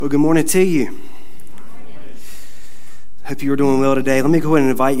Well, good morning to you. Hope you are doing well today. Let me go ahead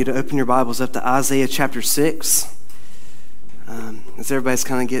and invite you to open your Bibles up to Isaiah chapter 6. As everybody's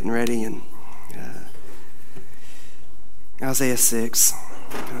kind of getting ready, and Isaiah 6.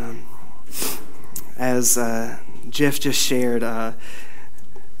 As Jeff just shared,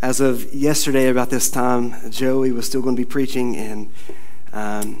 as of yesterday about this time, Joey was still going to be preaching, and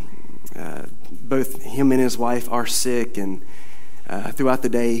both him and his wife are sick, and throughout the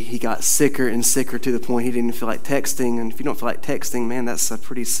day, he got sicker and sicker to the point he didn't feel like texting. And if you don't feel like texting, man, that's a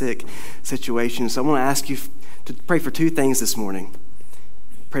pretty sick situation. So I want to ask you to pray for two things this morning.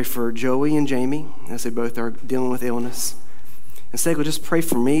 Pray for Joey and Jamie, as they both are dealing with illness. And secondly, just pray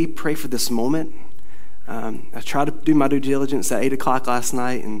for me. Pray for this moment. I tried to do my due diligence at 8 o'clock last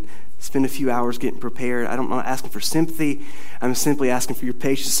night and spend a few hours getting prepared. I'm not asking for sympathy. I'm simply asking for your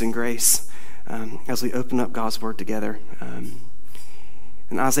patience and grace as we open up God's Word together.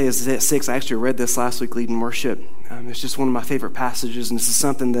 In Isaiah 6, I actually read this last week leading worship. It's just one of my favorite passages, and this is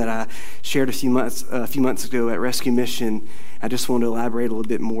something that I shared a few months ago at Rescue Mission. I just want to elaborate a little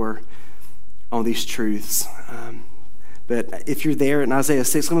bit more on these truths. But if you're there in Isaiah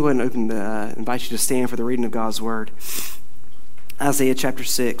 6, let me go ahead and invite you to stand for the reading of God's Word. Isaiah chapter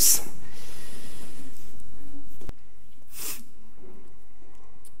 6.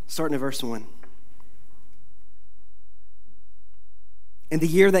 Starting at verse 1. In the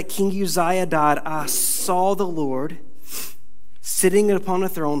year that King Uzziah died, I saw the Lord sitting upon a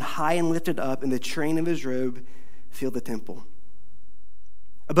throne, high and lifted up, and the train of his robe filled the temple.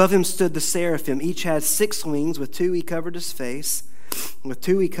 Above him stood the seraphim. Each had 6 wings. With 2 he covered his face, and with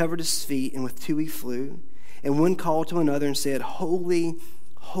 2 he covered his feet, and with 2 he flew. And one called to another and said, Holy,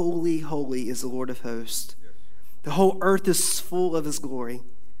 holy, holy is the Lord of hosts. The whole earth is full of his glory.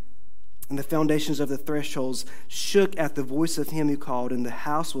 And the foundations of the thresholds shook at the voice of him who called, and the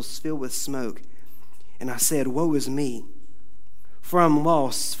house was filled with smoke. And I said, Woe is me, for I am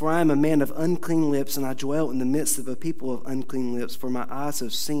lost, for I am a man of unclean lips, and I dwell in the midst of a people of unclean lips, for my eyes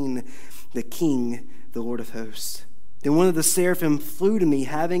have seen the King, the Lord of hosts. Then one of the seraphim flew to me,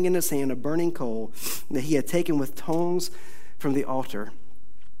 having in his hand a burning coal that he had taken with tongs from the altar.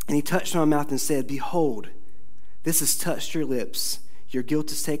 And he touched my mouth and said, Behold, this has touched your lips. Your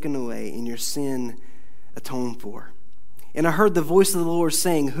guilt is taken away, and your sin atoned for. And I heard the voice of the Lord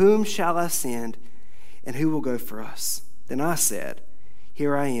saying, Whom shall I send, and who will go for us? Then I said,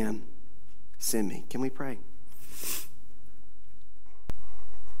 Here I am, send me. Can we pray?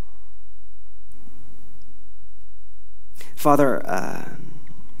 Father,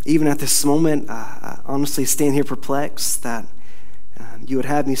 even at this moment, I honestly stand here perplexed that you would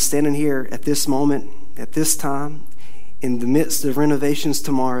have me standing here at this moment, at this time, in the midst of renovations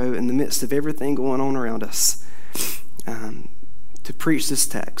tomorrow, in the midst of everything going on around us, to preach this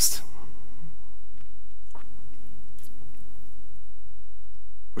text.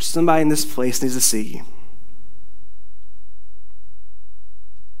 Where somebody in this place needs to see you.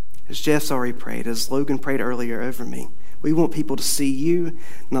 As Jeff's already prayed, as Logan prayed earlier over me, we want people to see you,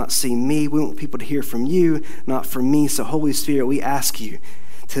 not see me. We want people to hear from you, not from me. So Holy Spirit, we ask you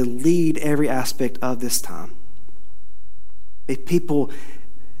to lead every aspect of this time. May people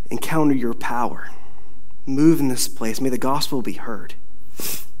encounter your power. Move in this place. May the gospel be heard.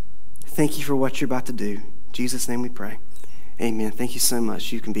 Thank you for what you're about to do. In Jesus' name we pray. Amen. Thank you so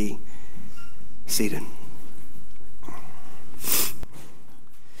much. You can be seated.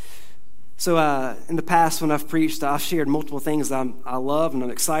 So in the past when I've preached, I've shared multiple things that I love and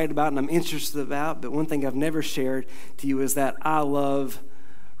I'm excited about and I'm interested about. But one thing I've never shared to you is that I love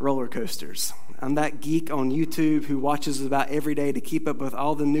roller coasters. I'm that geek on YouTube who watches about every day to keep up with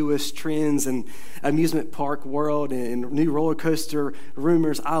all the newest trends and amusement park world and new roller coaster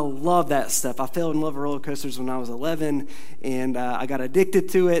rumors. I love that stuff. I fell in love with roller coasters when I was 11, and I got addicted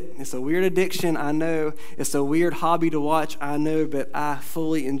to it. It's a weird addiction, I know. It's a weird hobby to watch, I know, but I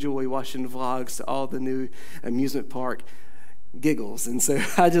fully enjoy watching vlogs to all the new amusement park giggles. And so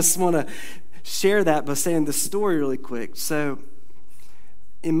I just want to share that by saying the story really quick. So,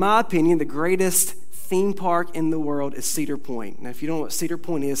 in my opinion, the greatest theme park in the world is Cedar Point. Now, if you don't know what Cedar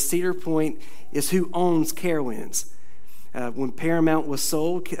Point is who owns Carowinds. When Paramount was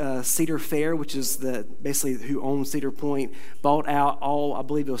sold, Cedar Fair, which is basically who owns Cedar Point, bought out all, I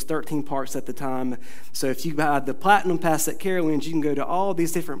believe it was 13 parks at the time. So if you buy the Platinum Pass at Carowinds, you can go to all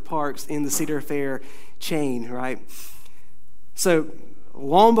these different parks in the Cedar Fair chain, right? So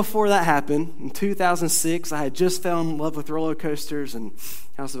long before that happened, in 2006, I had just fell in love with roller coasters, and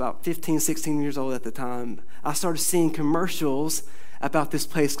I was about 15, 16 years old at the time. I started seeing commercials about this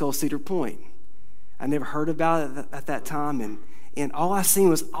place called Cedar Point. I never heard about it at that time, and And all I seen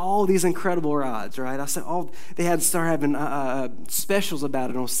was all these incredible rides, right? I said they had to start having specials about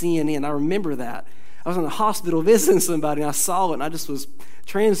it on CNN. I remember that. I was in the hospital visiting somebody, and I saw it, and I just was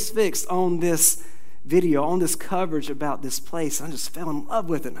transfixed on this video, on this coverage about this place. And I just fell in love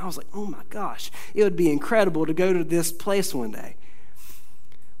with it. And I was like, oh my gosh, it would be incredible to go to this place one day.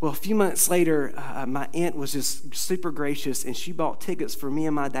 Well, a few months later, my aunt was just super gracious, and she bought tickets for me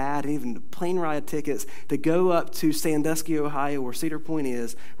and my dad, and even plane ride tickets to go up to Sandusky, Ohio, where Cedar Point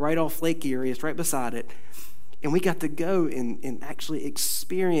is, right off Lake Erie. It's right beside it. And we got to go and actually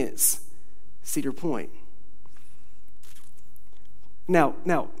experience Cedar Point.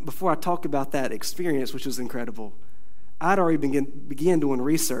 Now, before I talk about that experience, which was incredible, I'd already began doing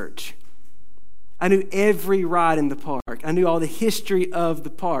research. I knew every ride in the park. I knew all the history of the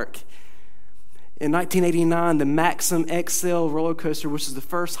park. In 1989, the Maxim XL roller coaster, which is the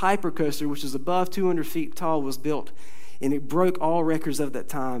first hypercoaster, which is above 200 feet tall, was built, and it broke all records of that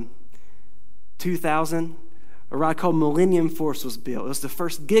time. 2000, a ride called Millennium Force was built. It was the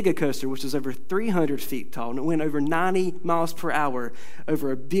first Giga coaster, which is over 300 feet tall, and it went over 90 miles per hour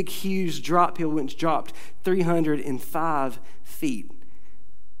over a big, huge drop hill, which dropped 305 feet.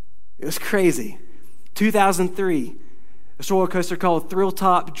 It was crazy. 2003, a roller coaster called Thrill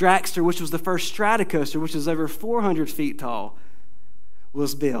Top Dragster, which was the first strata coaster, which is over 400 feet tall,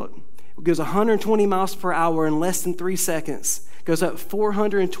 was built. It goes 120 miles per hour in less than 3 seconds. It goes up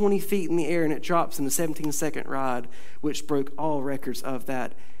 420 feet in the air, and it drops in a 17-second ride, which broke all records of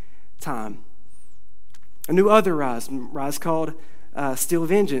that time. A new other rise called Steel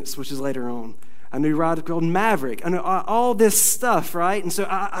Vengeance, which is later on. A new ride called Maverick. I know all this stuff, right? And so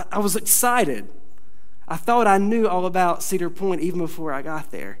I was excited. I thought I knew all about Cedar Point even before I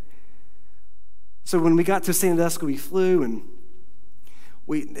got there. So when we got to Sandusky, we flew, and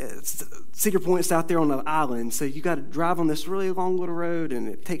Cedar Point's out there on an island, so you got to drive on this really long little road, and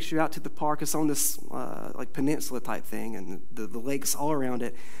it takes you out to the park. It's on this like peninsula type thing, and the lakes all around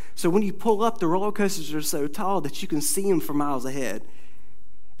it. So when you pull up, the roller coasters are so tall that you can see them for miles ahead.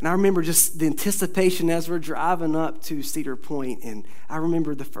 And I remember just the anticipation as we're driving up to Cedar Point, and I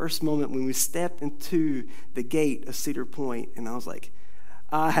remember the first moment when we stepped into the gate of Cedar Point, and I was like,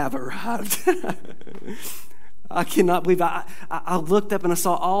 I have arrived. I cannot believe I looked up and I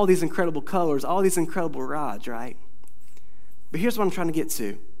saw all these incredible colors, all these incredible rides, right? But here's what I'm trying to get to.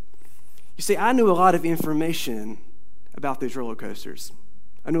 You see, I knew a lot of information about these roller coasters.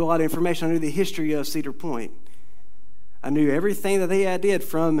 I knew a lot of information. I knew the history of Cedar Point. I knew everything that they did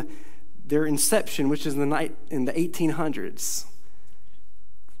from their inception, which is in the 1800s.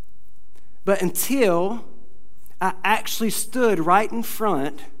 But until I actually stood right in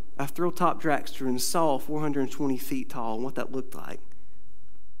front of Thrill Top Dragster and saw 420 feet tall and what that looked like.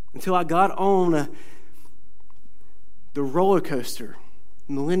 Until I got on the roller coaster,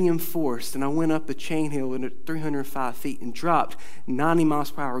 Millennium Force, and I went up the chain hill at 305 feet and dropped 90 miles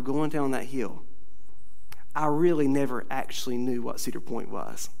per hour going down that hill. I really never actually knew what Cedar Point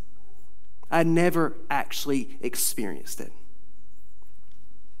was. I never actually experienced it.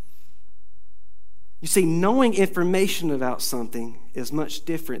 You see, knowing information about something is much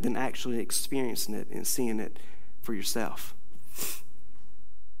different than actually experiencing it and seeing it for yourself.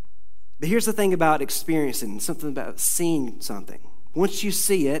 But here's the thing about experiencing, something about seeing something. Once you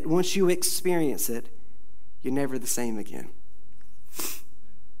see it, once you experience it, you're never the same again.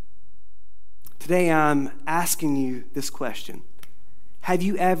 Today I'm asking you this question. Have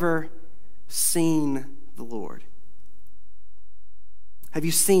you ever seen the Lord? Have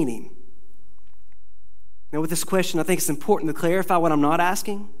you seen him? Now with this question, I think it's important to clarify what I'm not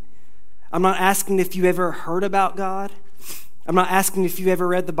asking. I'm not asking if you ever heard about God. I'm not asking if you ever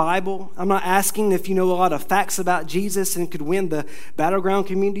read the Bible. I'm not asking if you know a lot of facts about Jesus and could win the Battleground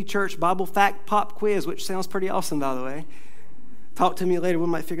Community Church Bible Fact Pop Quiz, which sounds pretty awesome, by the way. Talk to me later. We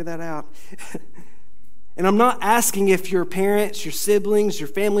might figure that out. And I'm not asking if your parents, your siblings, your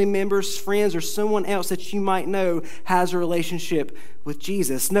family members, friends, or someone else that you might know has a relationship with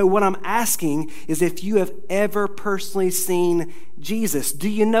Jesus. No, what I'm asking is if you have ever personally seen Jesus. Do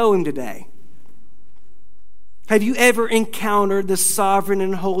you know him today? Have you ever encountered the sovereign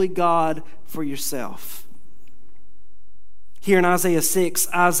and holy God for yourself? Here in Isaiah 6,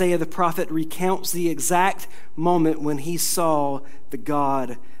 Isaiah the prophet recounts the exact moment when he saw the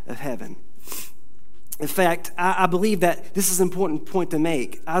God of heaven. In fact, I believe that this is an important point to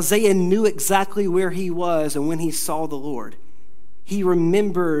make. Isaiah knew exactly where he was and when he saw the Lord. He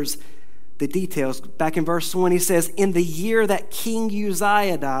remembers the details. Back in verse 1, he says, "In the year that King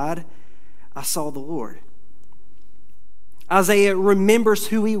Uzziah died, I saw the Lord." Isaiah remembers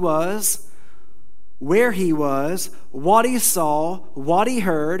who he was, where he was, what he saw, what he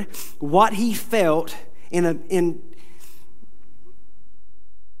heard, what he felt, and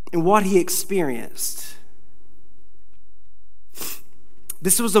what he experienced.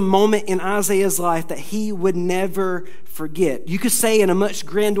 This was a moment in Isaiah's life that he would never forget. You could say in a much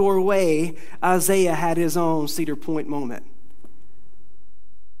grander way, Isaiah had his own Cedar Point moment.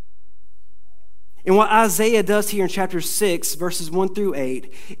 And what Isaiah does here in chapter 6, verses 1 through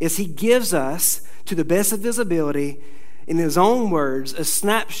 8, is he gives us, to the best of his ability, in his own words, a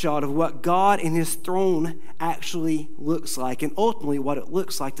snapshot of what God and his throne actually looks like, and ultimately what it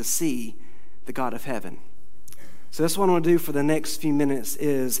looks like to see the God of heaven. So that's what I want to do for the next few minutes,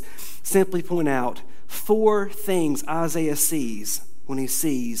 is simply point out 4 things Isaiah sees when he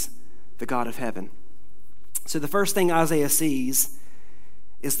sees the God of heaven. So the first thing Isaiah sees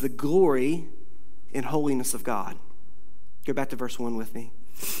is the glory and holiness of God. Go back to verse 1 with me.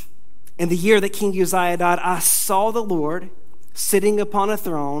 In the year that King Uzziah died, I saw the Lord sitting upon a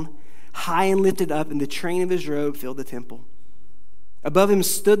throne, high and lifted up, and the train of his robe filled the temple. Above him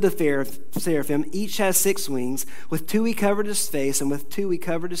stood the seraphim. Each has 6 wings. With 2 he covered his face, and with 2 he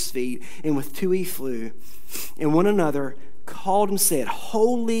covered his feet, and with 2 he flew. And one another called and said,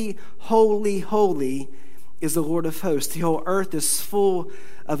 Holy, holy, holy is the Lord of hosts. The whole earth is full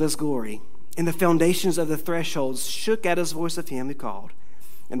of his glory. And the foundations of the thresholds shook at his voice of him who called,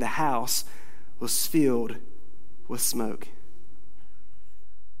 and the house was filled with smoke.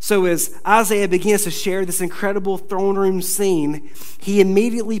 So as Isaiah begins to share this incredible throne room scene, he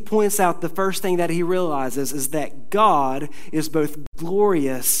immediately points out the first thing that he realizes is that God is both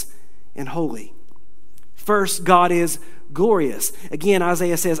glorious and holy. First, God is glorious. Again,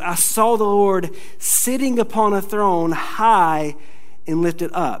 Isaiah says, I saw the Lord sitting upon a throne high and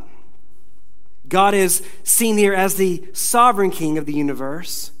lifted up. God is seen here as the sovereign king of the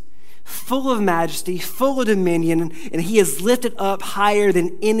universe, full of majesty, full of dominion, and he is lifted up higher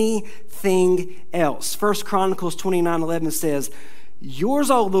than anything else. 1 Chronicles 29:11 says, Yours,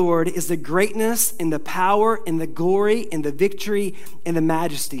 O Lord, is the greatness and the power and the glory and the victory and the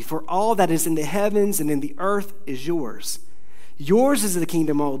majesty, for all that is in the heavens and in the earth is yours. Yours is the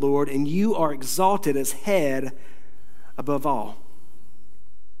kingdom, O Lord, and you are exalted as head above all.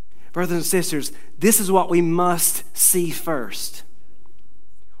 Brothers and sisters, this is what we must see first.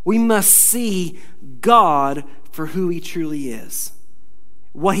 We must see God for who he truly is,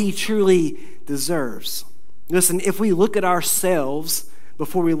 what he truly deserves. Listen, if we look at ourselves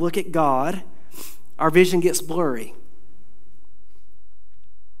before we look at God, our vision gets blurry.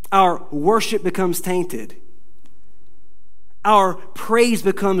 Our worship becomes tainted. Our praise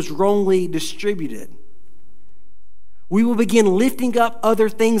becomes wrongly distributed. We will begin lifting up other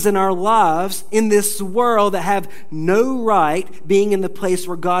things in our lives in this world that have no right being in the place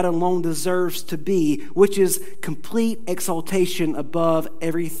where God alone deserves to be, which is complete exaltation above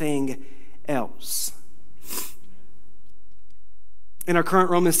everything else. In our current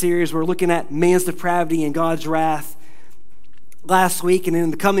Roman series, we're looking at man's depravity and God's wrath. Last week and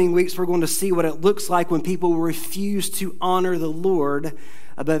in the coming weeks, we're going to see what it looks like when people refuse to honor the Lord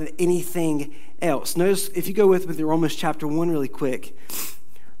above anything else. Notice, if you go with me to Romans chapter 1 really quick,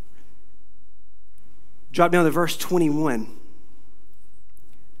 drop down to verse 21.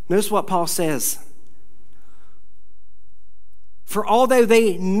 Notice what Paul says. For although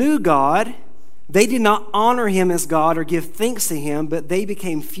they knew God, they did not honor him as God or give thanks to him, but they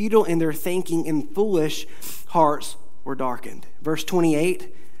became futile in their thinking and foolish hearts were darkened. Verse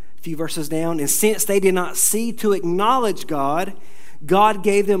 28, a few verses down, and since they did not see to acknowledge God, God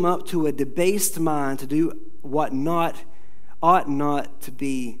gave them up to a debased mind to do what ought not to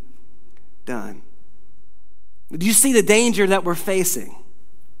be done. Do you see the danger that we're facing?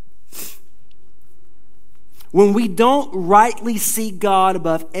 When we don't rightly see God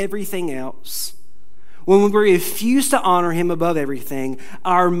above everything else, when we refuse to honor him above everything,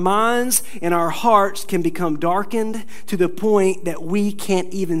 our minds and our hearts can become darkened to the point that we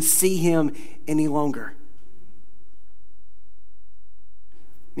can't even see him any longer.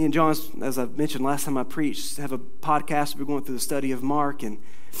 Me and John, as I mentioned last time I preached, have a podcast. We're going through the study of Mark, and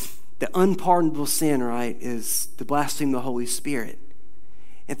the unpardonable sin, right, is to blaspheme the Holy Spirit.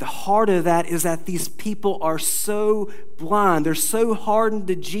 At the heart of that is that these people are so blind, they're so hardened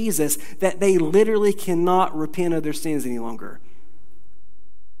to Jesus that they literally cannot repent of their sins any longer.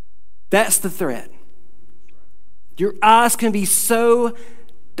 That's the threat. Your eyes can be so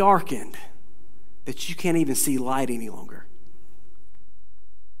darkened that you can't even see light any longer.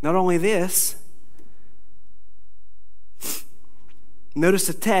 Not only this, notice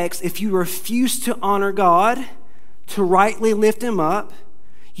the text, if you refuse to honor God, to rightly lift him up,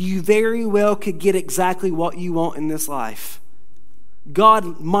 you very well could get exactly what you want in this life.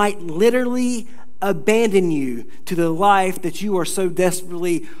 God might literally abandon you to the life that you are so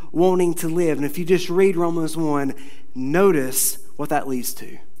desperately wanting to live. And if you just read Romans 1, notice what that leads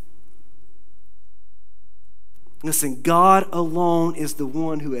to. Listen, God alone is the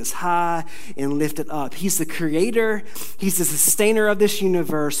one who is high and lifted up. He's the creator. He's the sustainer of this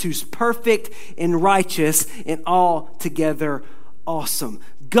universe, who's perfect and righteous and altogether awesome.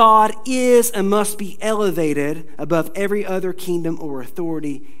 God is and must be elevated above every other kingdom or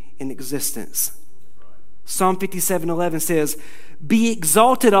authority in existence. Psalm 57:11 says, "Be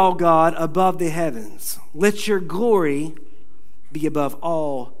exalted, all God, above the heavens. Let your glory be above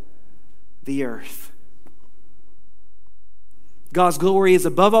all the earth." God's glory is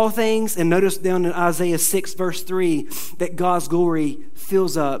above all things. And notice down in Isaiah 6, verse 3, that God's glory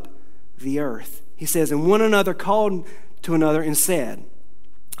fills up the earth. He says, "And one another called to another and said,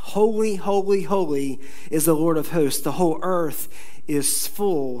 Holy, holy, holy is the Lord of hosts. The whole earth is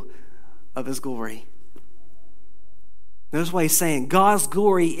full of his glory." Notice what he's saying. God's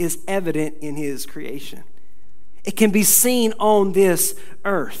glory is evident in his creation. It can be seen on this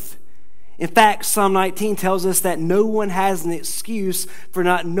earth. In fact, Psalm 19 tells us that no one has an excuse for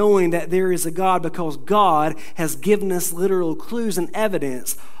not knowing that there is a God, because God has given us literal clues and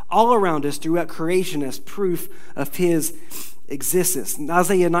evidence all around us throughout creation as proof of his existence.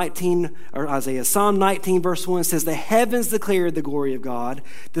 Psalm 19 verse 1 says, "The heavens declare the glory of God.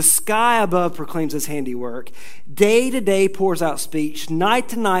 The sky above proclaims his handiwork. Day to day pours out speech. Night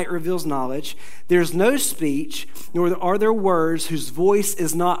to night reveals knowledge. There's no speech, nor are there words whose voice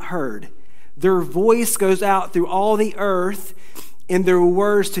is not heard. Their voice goes out through all the earth, and their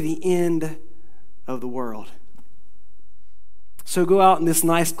words to the end of the world." So go out on this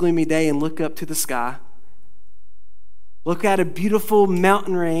nice gloomy day and look up to the sky. Look at a beautiful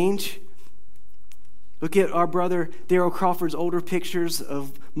mountain range. Look at our brother Daryl Crawford's older pictures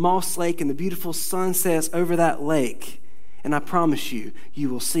of Moss Lake and the beautiful sunsets over that lake. And I promise you, you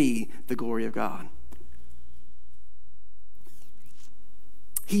will see the glory of God.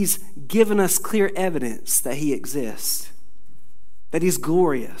 He's given us clear evidence that he exists, that he's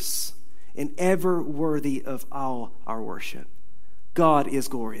glorious and ever worthy of all our worship. God is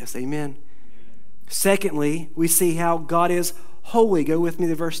glorious. Amen. Secondly, we see how God is holy. Go with me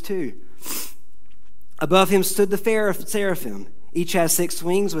to verse 2. "Above him stood the seraphim. Each has 6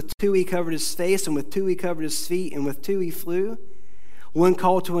 wings. With 2 he covered his face, and with 2 he covered his feet, and with 2 he flew. One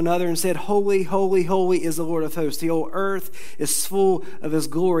called to another and said, Holy, holy, holy is the Lord of hosts. The whole earth is full of his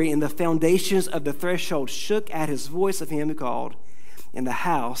glory, and the foundations of the threshold shook at his voice of him who called, and the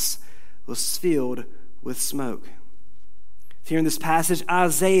house was filled with smoke." Here in this passage,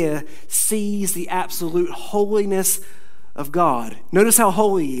 Isaiah sees the absolute holiness of God. Notice how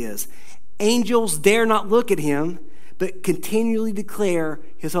holy he is. Angels dare not look at him, but continually declare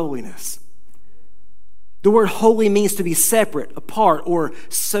his holiness. The word holy means to be separate, apart, or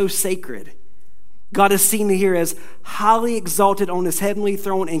so sacred. God is seen here as highly exalted on his heavenly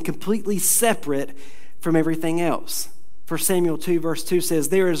throne and completely separate from everything else. 1 Samuel 2 verse 2 says,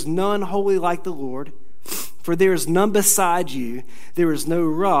 "There is none holy like the Lord, for there is none beside you. There is no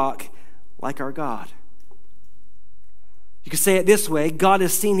rock like our God." You can say it this way: God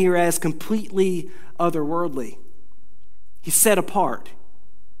is seen here as completely otherworldly. He's set apart.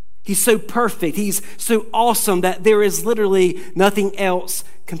 He's so perfect. He's so awesome that there is literally nothing else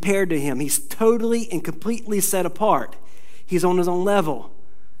compared to him. He's totally and completely set apart. He's on his own level.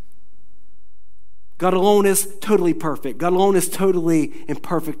 God alone is totally perfect. God alone is totally and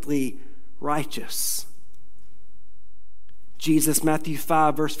perfectly righteous. Jesus, Matthew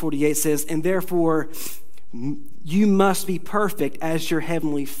 5, verse 48 says, "And therefore you must be perfect as your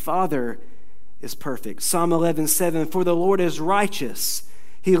heavenly Father is perfect." Psalm 11:7, "For the Lord is righteous.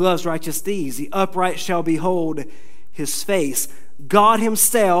 He loves righteous deeds. The upright shall behold his face." God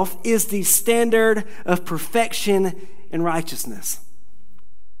himself is the standard of perfection and righteousness.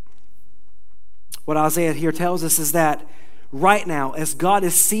 What Isaiah here tells us is that right now, as God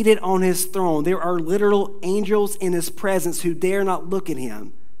is seated on his throne, there are literal angels in his presence who dare not look at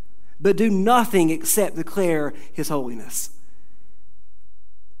him, but do nothing except declare his holiness.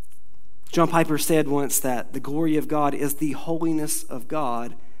 John Piper said once that the glory of God is the holiness of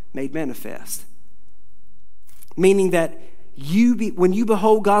God made manifest. Meaning that when you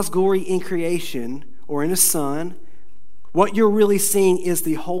behold God's glory in creation or in his Son, what you're really seeing is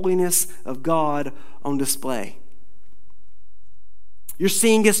the holiness of God on display. You're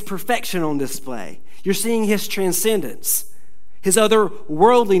seeing his perfection on display. You're seeing his transcendence, his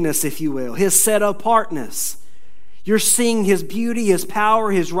otherworldliness, if you will, his set-apartness. You're seeing his beauty, his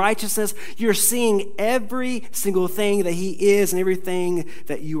power, his righteousness. You're seeing every single thing that he is and everything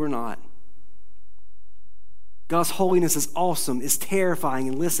that you are not. God's holiness is awesome, is terrifying,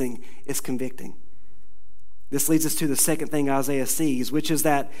 and listen, it's convicting. This leads us to the second thing Isaiah sees, which is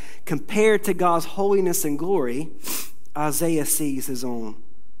that compared to God's holiness and glory, Isaiah sees his own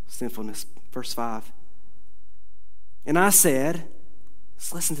sinfulness. Verse 5. And I said,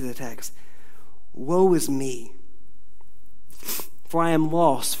 let's listen to the text, woe is me, for I am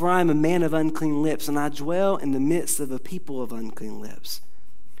lost, for I am a man of unclean lips, and I dwell in the midst of a people of unclean lips.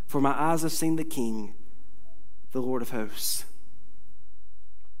 For my eyes have seen the King, the Lord of hosts.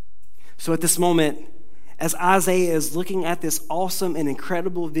 So at this moment, as Isaiah is looking at this awesome and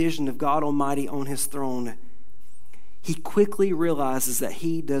incredible vision of God Almighty on his throne, he quickly realizes that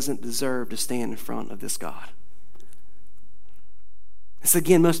he doesn't deserve to stand in front of this God. This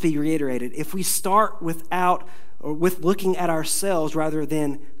again must be reiterated. If we start with looking at ourselves rather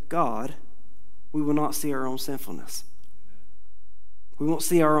than God, we will not see our own sinfulness. We won't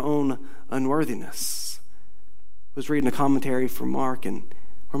see our own unworthiness. I was reading a commentary from Mark, or it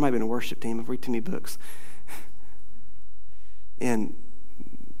might have been a worship team. I've read too many books. And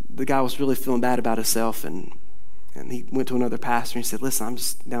the guy was really feeling bad about himself, and he went to another pastor and he said, listen, I'm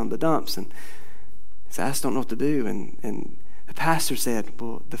just down in the dumps. And he said, I just don't know what to do. And the pastor said,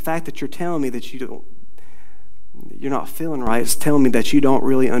 well, the fact that you're telling me that you're not feeling right is telling me that you don't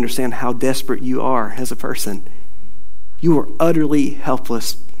really understand how desperate you are as a person. You are utterly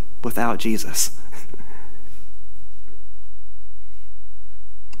helpless without Jesus.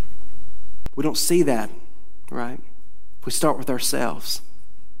 We don't see that, right? We start with ourselves.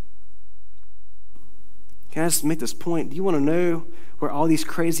 Can I just make this point? Do you want to know where all these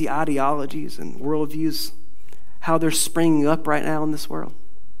crazy ideologies and worldviews, how they're springing up right now in this world?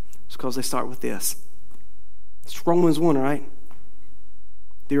 It's because they start with this. It's Romans 1, right?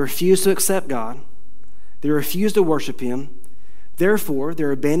 They refuse to accept God. They refuse to worship him. Therefore,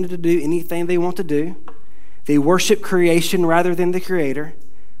 they're abandoned to do anything they want to do. They worship creation rather than the Creator.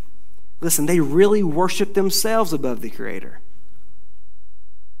 Listen, they really worship themselves above the Creator.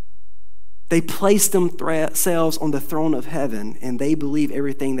 They place themselves on the throne of heaven, and they believe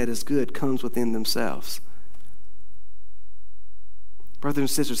everything that is good comes within themselves. Brothers and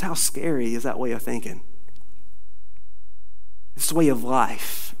sisters, how scary is that way of thinking? This way of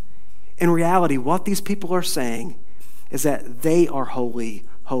life. In reality, what these people are saying is that they are holy,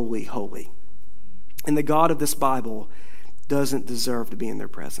 holy, holy. And the God of this Bible doesn't deserve to be in their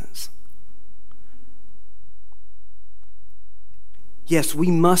presence. Yes,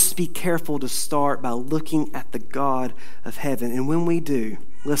 we must be careful to start by looking at the God of heaven. And when we do,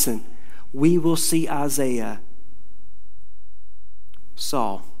 listen, we will see Isaiah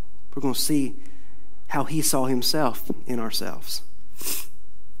saw. We're going to see how he saw himself in ourselves.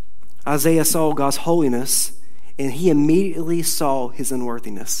 Isaiah saw God's holiness, and he immediately saw his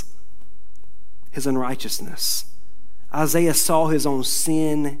unworthiness, his unrighteousness. Isaiah saw his own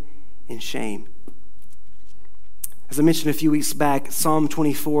sin and shame. As I mentioned a few weeks back, Psalm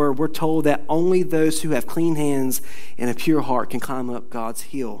 24, we're told that only those who have clean hands and a pure heart can climb up God's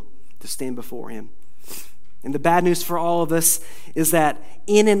hill to stand before him. And the bad news for all of us is that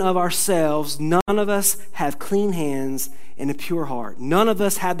in and of ourselves, none of us have clean hands and a pure heart. None of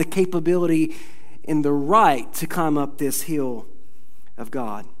us have the capability and the right to climb up this hill of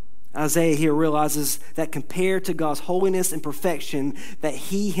God. Isaiah here realizes that compared to God's holiness and perfection, that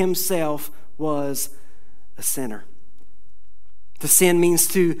he himself was a sinner. To sin means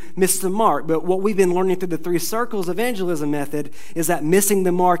to miss the mark, but what we've been learning through the 3 circles evangelism method is that missing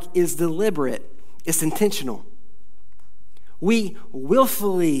the mark is deliberate. It's intentional. We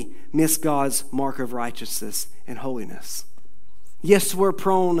willfully miss God's mark of righteousness and holiness. Yes, we're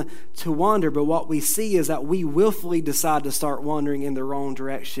prone to wander, but what we see is that we willfully decide to start wandering in the wrong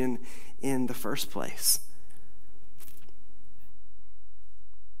direction in the first place.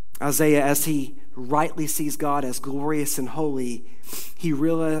 Isaiah, as he rightly sees God as glorious and holy, he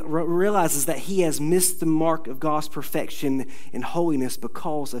realizes that he has missed the mark of God's perfection and holiness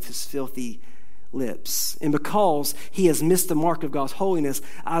because of his filthy lips. And because he has missed the mark of God's holiness,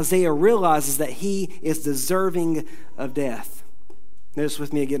 Isaiah realizes that he is deserving of death. Notice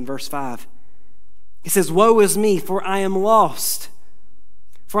with me again, verse 5. He says, woe is me, for I am lost.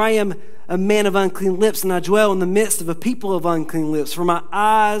 For I am a man of unclean lips, and I dwell in the midst of a people of unclean lips. For my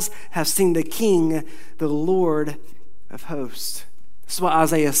eyes have seen the King, the Lord of hosts. This is what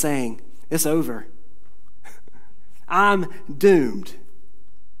Isaiah is saying. It's over. I'm doomed.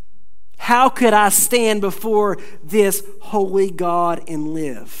 How could I stand before this holy God and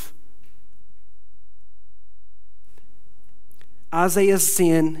live? Isaiah's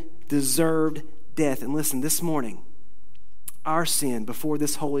sin deserved death. And listen, this morning, our sin before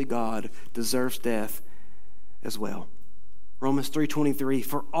this holy God deserves death as well. Romans 3:23,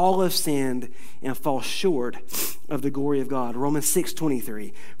 for all have sinned and fall short of the glory of God. Romans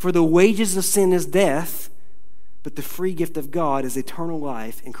 6:23, for the wages of sin is death, but the free gift of God is eternal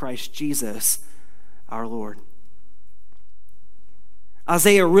life in Christ Jesus our Lord.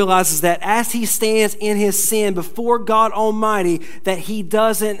 Isaiah realizes that as he stands in his sin before God Almighty, that he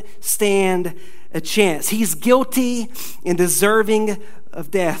doesn't stand a chance. He's guilty and deserving of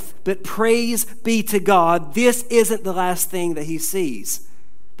death. But praise be to God, this isn't the last thing that he sees.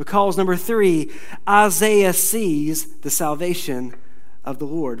 Because, number 3, Isaiah sees the salvation of the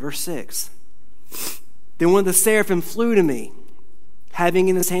Lord. Verse 6. Then one of the seraphim flew to me, having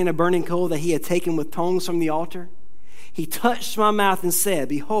in his hand a burning coal that he had taken with tongs from the altar. He touched my mouth and said,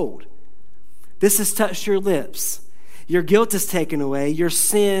 behold, this has touched your lips. Your guilt is taken away, your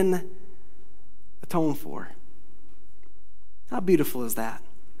sin atoned for. How beautiful is that?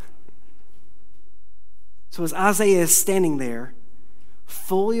 So as Isaiah is standing there,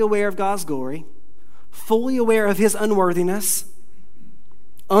 fully aware of God's glory, fully aware of his unworthiness,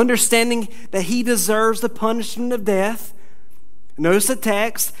 understanding that he deserves the punishment of death, notice the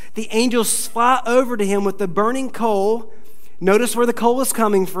text, the angels fly over to him with the burning coal. Notice where the coal is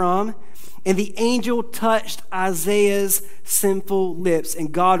coming from. And the angel touched Isaiah's sinful lips,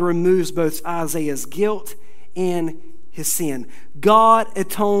 and God removes both Isaiah's guilt and his sin. God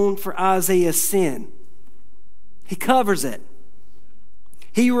atoned for Isaiah's sin. He covers it.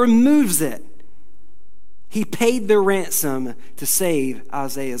 He removes it. He paid the ransom to save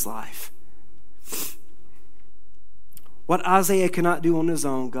Isaiah's life. What Isaiah could not do on his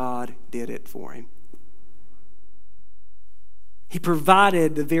own, God did it for him. He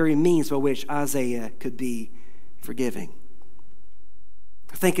provided the very means by which Isaiah could be forgiving.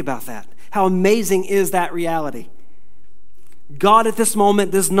 Think about that. How amazing is that reality? God at this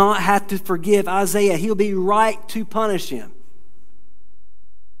moment does not have to forgive Isaiah. He'll be right to punish him.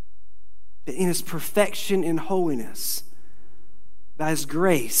 But in his perfection and holiness, by his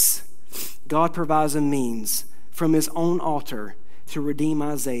grace, God provides a means from his own altar to redeem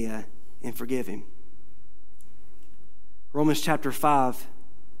Isaiah and forgive him. Romans chapter 5,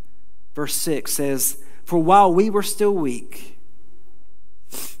 verse 6 says, for while we were still weak,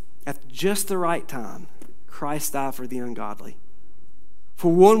 at just the right time, Christ died for the ungodly.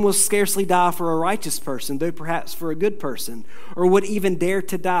 For one will scarcely die for a righteous person, though perhaps for a good person, or would even dare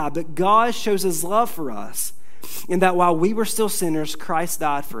to die. But God shows his love for us, in that while we were still sinners, Christ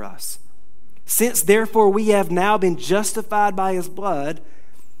died for us. Since therefore we have now been justified by his blood,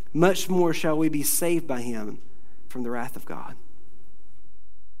 much more shall we be saved by him from the wrath of God.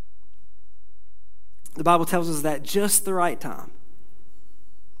 The Bible tells us that just the right time,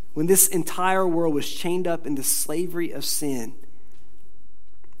 when this entire world was chained up in the slavery of sin.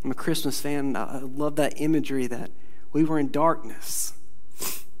 I'm a Christmas fan. I love that imagery that we were in darkness.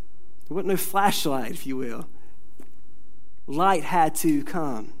 There wasn't no flashlight, if you will. Light had to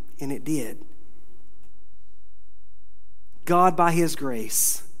come, and it did. God, by his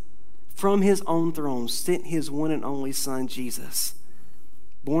grace, from his own throne, sent his one and only Son, Jesus,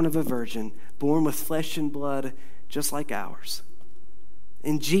 born of a virgin, born with flesh and blood just like ours.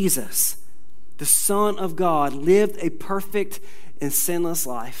 And Jesus, the Son of God, lived a perfect and sinless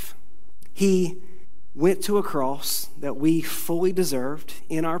life. He went to a cross that we fully deserved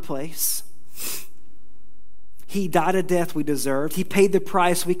in our place. He died a death we deserved. He paid the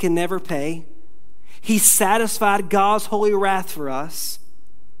price we can never pay. He satisfied God's holy wrath for us.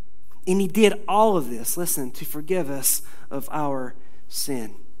 And he did all of this, listen, to forgive us of our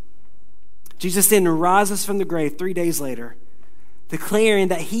sin. Jesus then rises from the grave 3 days later, declaring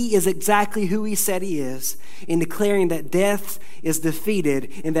that he is exactly who he said he is, and declaring that death is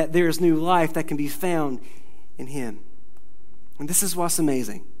defeated and that there is new life that can be found in him. And this is what's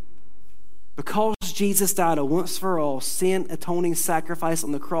amazing. Because Jesus died a once for all sin atoning sacrifice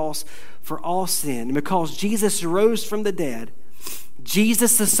on the cross for all sin, and because Jesus rose from the dead,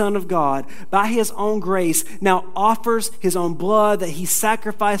 Jesus, the Son of God, by his own grace, now offers his own blood that he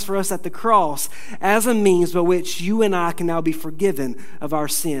sacrificed for us at the cross as a means by which you and I can now be forgiven of our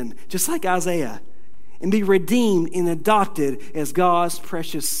sin, just like Isaiah, and be redeemed and adopted as God's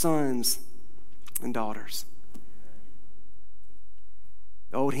precious sons and daughters.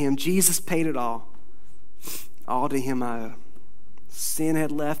 The old hymn, Jesus paid it all to him I owe. Sin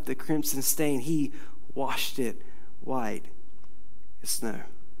had left the crimson stain, he washed it white as snow.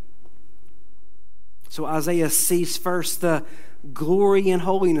 So Isaiah sees first the glory and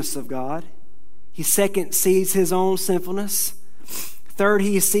holiness of God. He second sees his own sinfulness. Third,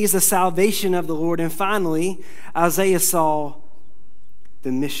 he sees the salvation of the Lord. And finally, Isaiah saw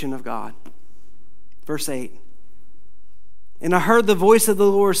the mission of God. Verse 8. And I heard the voice of the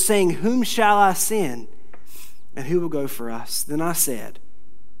Lord saying, whom shall I send? And who will go for us? Then I said,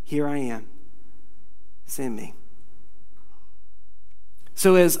 here I am. Send me.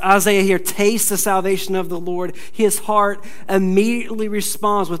 So as Isaiah here tastes the salvation of the Lord, his heart immediately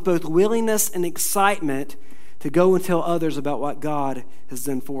responds with both willingness and excitement to go and tell others about what God has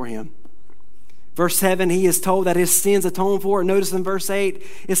done for him. Verse 7, he is told that his sins atoned for. Notice in verse 8,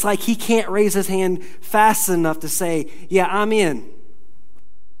 it's like he can't raise his hand fast enough to say, yeah, I'm in.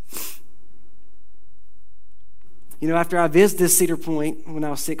 You know, after I visited Cedar Point when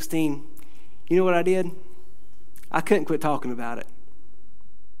I was 16, you know what I did? I couldn't quit talking about it.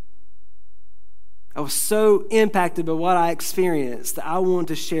 I was so impacted by what I experienced that I wanted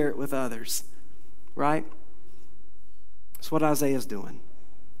to share it with others, right? That's what Isaiah's doing.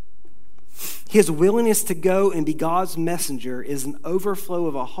 His willingness to go and be God's messenger is an overflow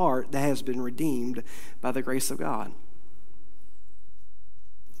of a heart that has been redeemed by the grace of God.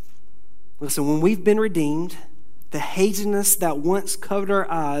 Listen, when we've been redeemed, the haziness that once covered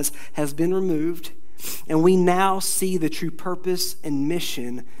our eyes has been removed, and we now see the true purpose and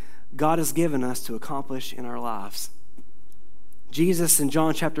mission God has given us to accomplish in our lives. Jesus in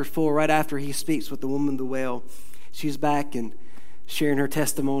John chapter 4, right after he speaks with the woman at the well, she's back and sharing her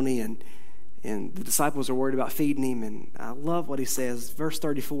testimony, and the disciples are worried about feeding him. And I love what he says. Verse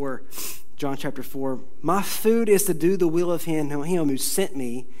 34, John chapter 4, my food is to do the will of him who sent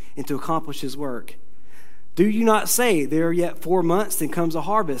me and to accomplish his work. Do you not say, there are yet 4 months, then comes a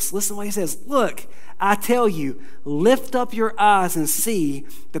harvest? Listen to what he says. Look, I tell you, lift up your eyes and see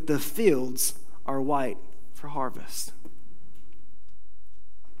that the fields are white for harvest.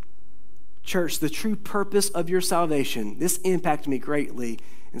 Church, the true purpose of your salvation, this impacted me greatly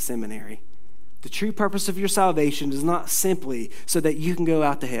in seminary. The true purpose of your salvation is not simply so that you can go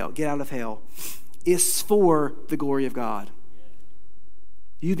out to hell, get out of hell. It's for the glory of God.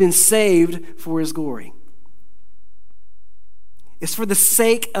 You've been saved for his glory. It's for the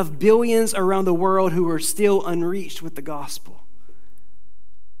sake of billions around the world who are still unreached with the gospel.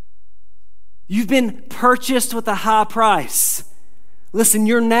 You've been purchased with a high price. Listen,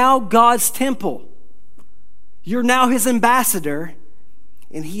 you're now God's temple. You're now his ambassador,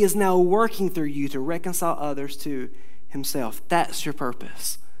 and he is now working through you to reconcile others to himself. That's your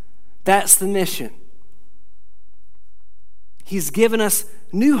purpose. That's the mission. He's given us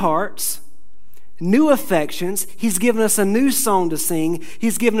new hearts, new affections. He's given us a new song to sing.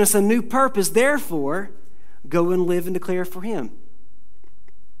 He's given us a new purpose. Therefore, go and live and declare for him.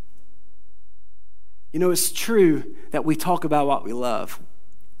 You know, it's true that we talk about what we love.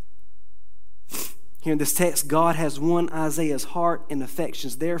 Here in this text, God has won Isaiah's heart and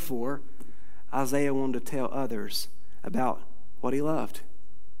affections. Therefore, Isaiah wanted to tell others about what he loved.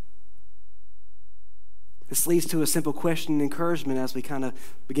 This leads to a simple question and encouragement as we kind of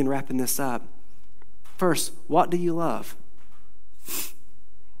begin wrapping this up. First, what do you love?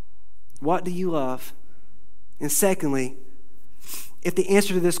 What do you love? And secondly, if the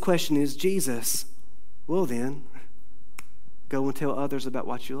answer to this question is Jesus, well then, go and tell others about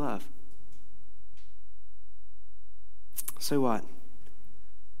what you love. So what?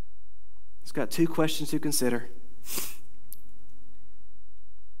 It's got 2 questions to consider.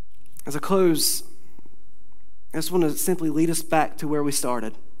 As I close, I just want to simply lead us back to where we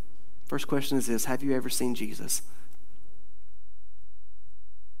started. First question is this: have you ever seen Jesus?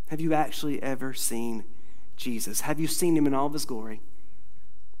 Have you actually ever seen Jesus? Have you seen him in all of his glory?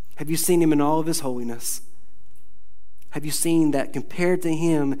 Have you seen him in all of his holiness? Have you seen that compared to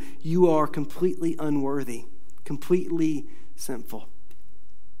him, you are completely unworthy, completely sinful?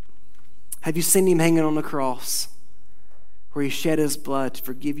 Have you seen him hanging on the cross where he shed his blood to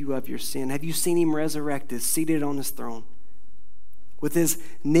forgive you of your sin? Have you seen him resurrected, seated on his throne, with his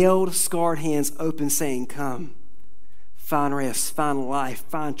nailed, scarred hands open, saying, come, find rest, find life,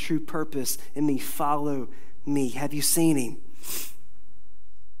 find true purpose in me, follow me? Have you seen him?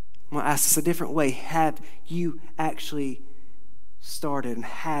 I'm going to ask this a different way. Have you actually started and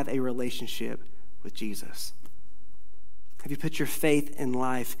have a relationship with Jesus? Have you put your faith and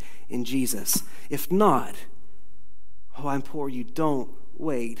life in Jesus? If not, I implore you, don't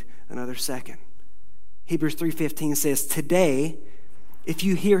wait another second. Hebrews 3:15 says, today, if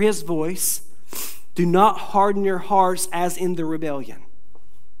you hear his voice, do not harden your hearts as in the rebellion.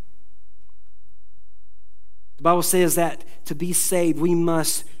 The Bible says that to be saved, we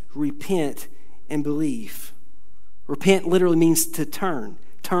must repent and believe. Repent literally means to turn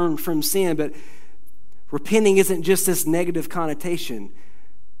from sin, but Repenting isn't just this negative connotation.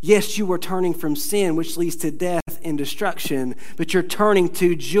 Yes, you are turning from sin, which leads to death and destruction, but you're turning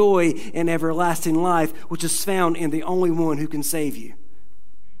to joy and everlasting life, which is found in the only one who can save you.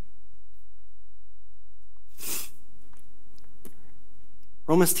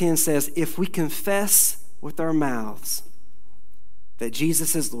 Romans 10 says, if we confess with our mouths that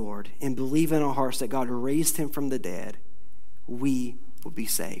Jesus is Lord and believe in our hearts that God raised him from the dead, we will be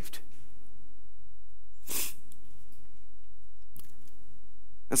saved.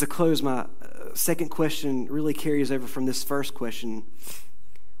 As I close, my second question really carries over from this first question,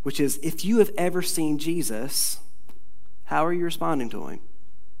 which is, if you have ever seen Jesus, how are you responding to him?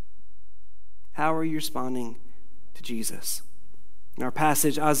 How are you responding to Jesus? In our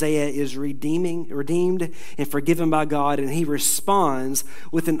passage, Isaiah is redeemed and forgiven by God, and he responds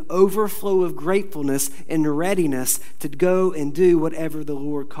with an overflow of gratefulness and readiness to go and do whatever the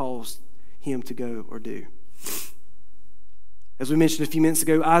Lord calls him to go or do. As we mentioned a few minutes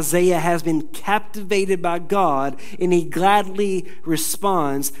ago, Isaiah has been captivated by God, and he gladly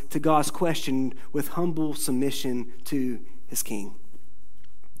responds to God's question with humble submission to his king.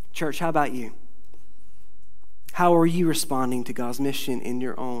 Church, how about you? How are you responding to God's mission in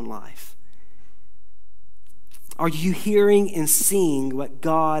your own life? Are you hearing and seeing what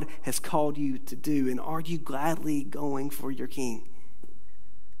God has called you to do? And are you gladly going for your King?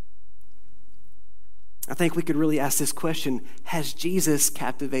 I think we could really ask this question: has Jesus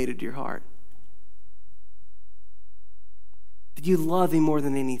captivated your heart? Do you love him more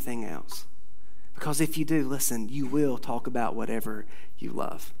than anything else? Because if you do, listen, you will talk about whatever you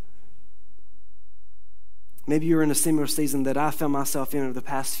love. Maybe you're in a similar season that I found myself in over the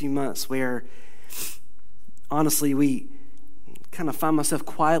past few months, where honestly we kind of find myself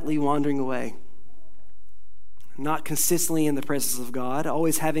quietly wandering away, not consistently in the presence of God,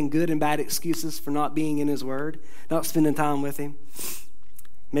 always having good and bad excuses for not being in his word, not spending time with him.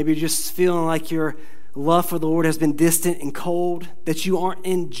 Maybe you're just feeling like your love for the Lord has been distant and cold, that you aren't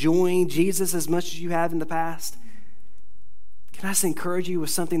enjoying Jesus as much as you have in the past. Can I just encourage you with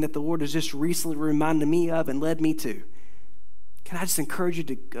something that the Lord has just recently reminded me of and led me to? Can I just encourage you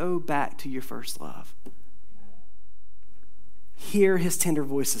to go back to your first love? Hear his tender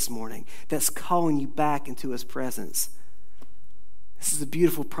voice this morning that's calling you back into his presence. This is a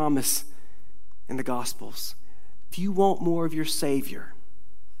beautiful promise in the Gospels. If you want more of your Savior,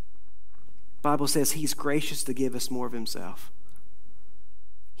 the Bible says he's gracious to give us more of himself.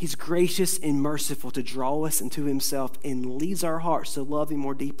 He's gracious and merciful to draw us into himself and leads our hearts to love him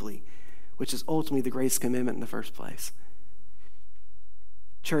more deeply, which is ultimately the greatest commandment in the first place.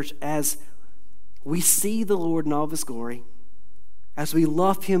 Church, as we see the Lord in all of his glory, as we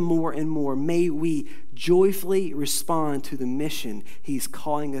love him more and more, may we joyfully respond to the mission he's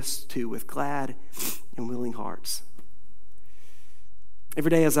calling us to with glad and willing hearts.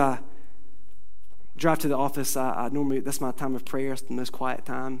 Every day as I drive to the office, I normally, that's my time of prayer. It's the most quiet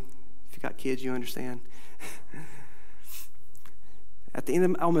time. If you got kids, you understand. At the end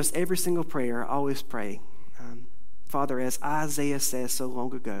of almost every single prayer, I always pray, Father, as Isaiah says so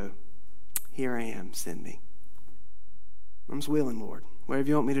long ago, here I am, send me. I'm just willing, Lord, whatever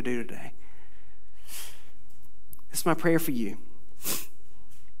you want me to do today. This is my prayer for you.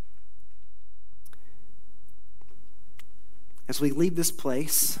 As we leave this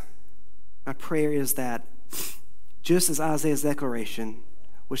place, my prayer is that just as Isaiah's declaration,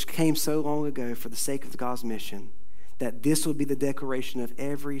 which came so long ago for the sake of God's mission, that this would be the declaration of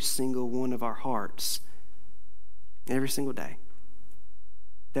every single one of our hearts every single day.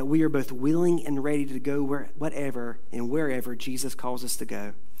 That we are both willing and ready to go whatever and wherever Jesus calls us to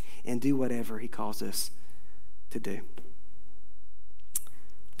go and do whatever he calls us to do.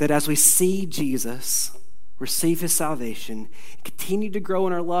 That as we see Jesus receive his salvation, continue to grow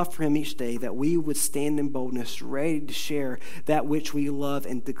in our love for him each day, that we would stand in boldness, ready to share that which we love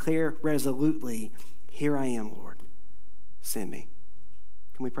and declare resolutely, here I am, Lord, send me.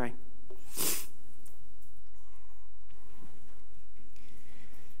 Can we pray?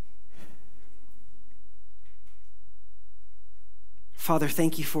 Father,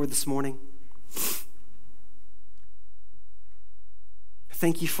 thank you for this morning.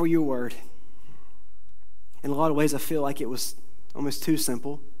 Thank you for your word. In a lot of ways, I feel like it was almost too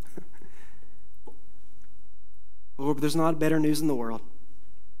simple. Lord, but there's not better news in the world.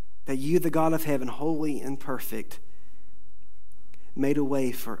 That you, the God of heaven, holy and perfect, made a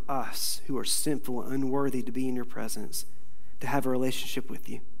way for us who are sinful and unworthy to be in your presence, to have a relationship with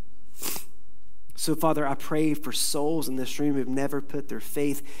you. So, Father, I pray for souls in this room who've never put their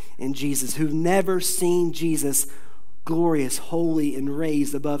faith in Jesus, who've never seen Jesus glorious, holy, and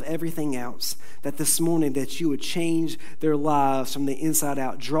raised above everything else, that this morning that you would change their lives from the inside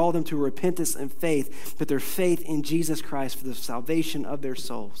out, draw them to repentance and faith, but their faith in Jesus Christ for the salvation of their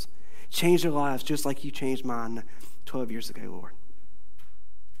souls. Change their lives just like you changed mine 12 years ago, Lord.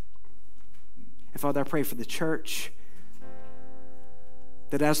 And Father, I pray for the church,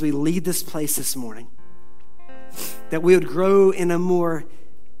 that as we lead this place this morning, that we would grow in a more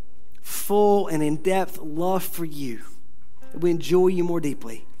full and in-depth love for you, that we enjoy you more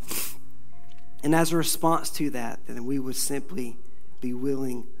deeply. And as a response to that, then we would simply be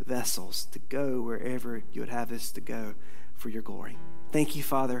willing vessels to go wherever you would have us to go for your glory. Thank you,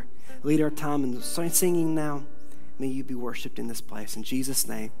 Father. Lead our time in singing now. May you be worshiped in this place. In Jesus'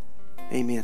 name, amen.